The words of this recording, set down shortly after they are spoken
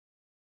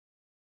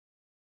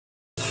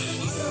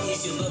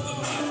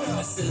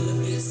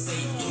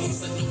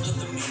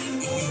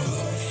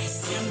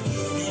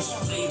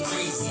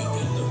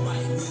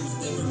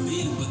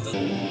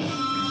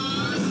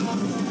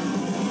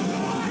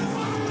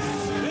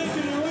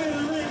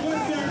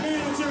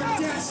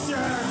Dexter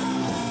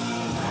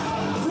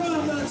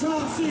from the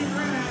top seat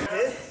rack.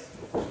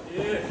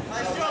 Yeah.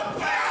 I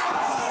shot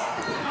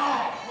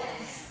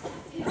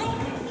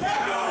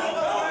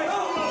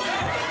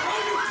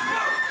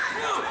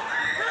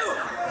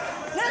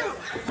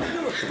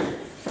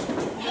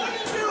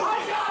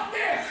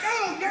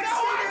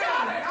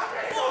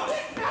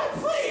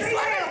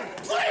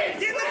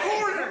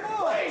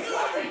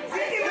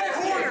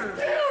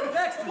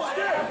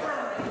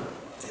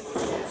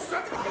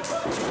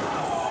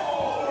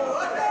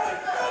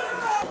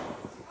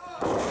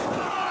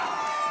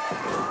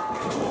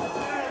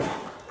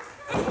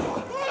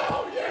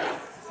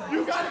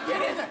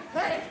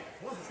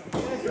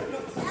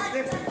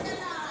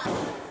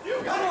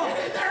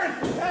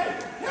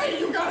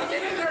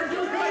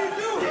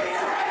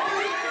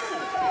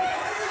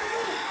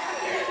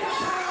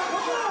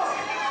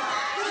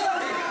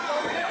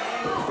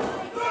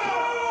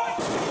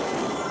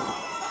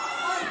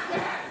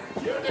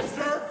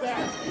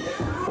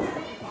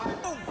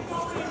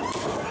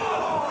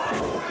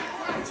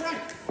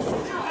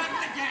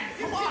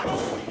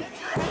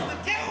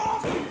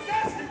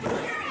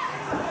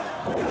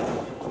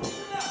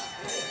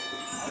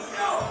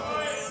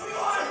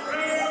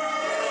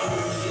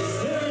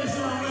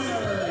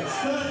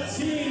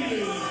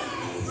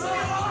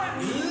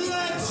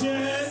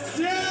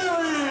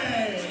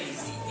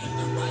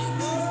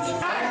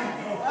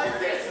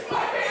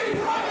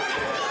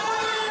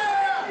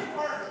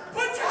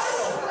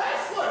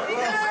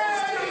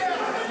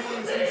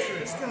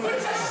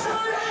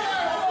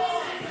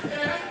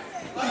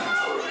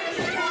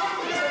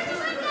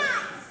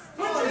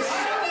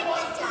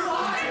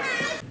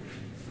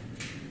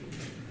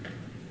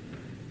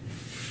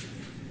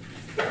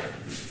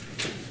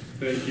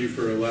Thank you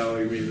for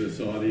allowing me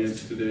this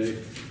audience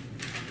today.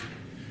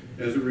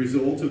 As a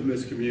result of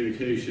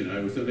miscommunication, I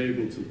was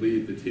unable to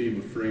lead the team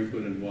of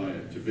Franklin and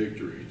Wyatt to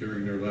victory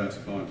during their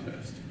last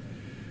contest.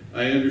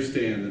 I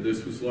understand that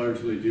this was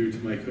largely due to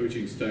my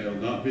coaching style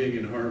not being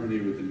in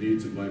harmony with the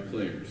needs of my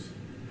players.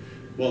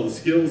 While the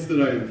skills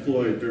that I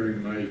employed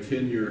during my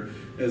tenure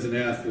as an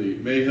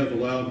athlete may have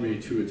allowed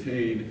me to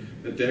attain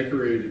a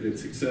decorated and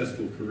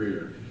successful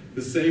career,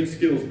 the same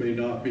skills may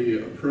not be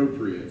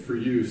appropriate for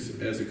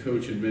use as a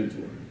coach and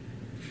mentor.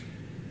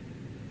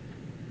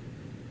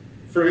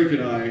 Frank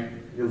and I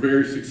were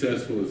very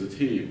successful as a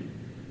team,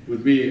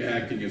 with me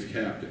acting as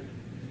captain.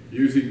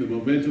 Using the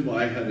momentum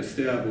I had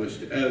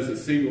established as a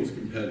singles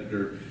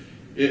competitor,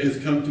 it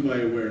has come to my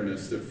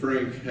awareness that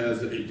Frank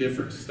has a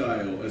different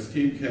style as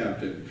team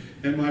captain,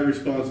 and my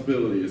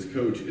responsibility as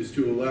coach is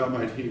to allow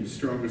my team's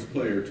strongest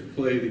player to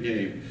play the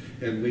game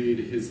and lead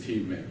his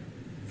teammate.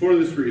 For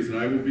this reason,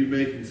 I will be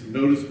making some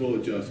noticeable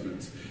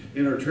adjustments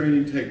in our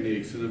training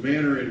techniques and the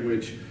manner in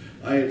which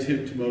I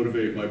attempt to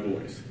motivate my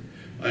boys.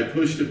 I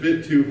pushed a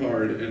bit too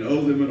hard and owe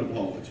them an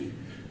apology.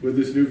 With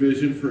this new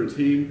vision for a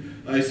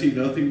team, I see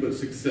nothing but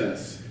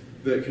success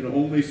that can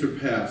only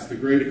surpass the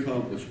great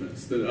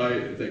accomplishments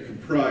that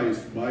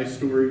comprised my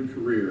storied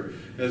career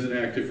as an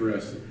active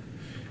wrestler.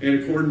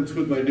 In accordance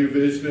with my new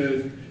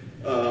vision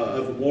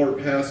of a more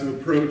passive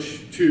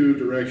approach to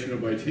direction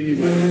of my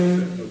team, I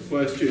have no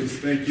questions.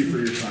 Thank you for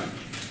your time.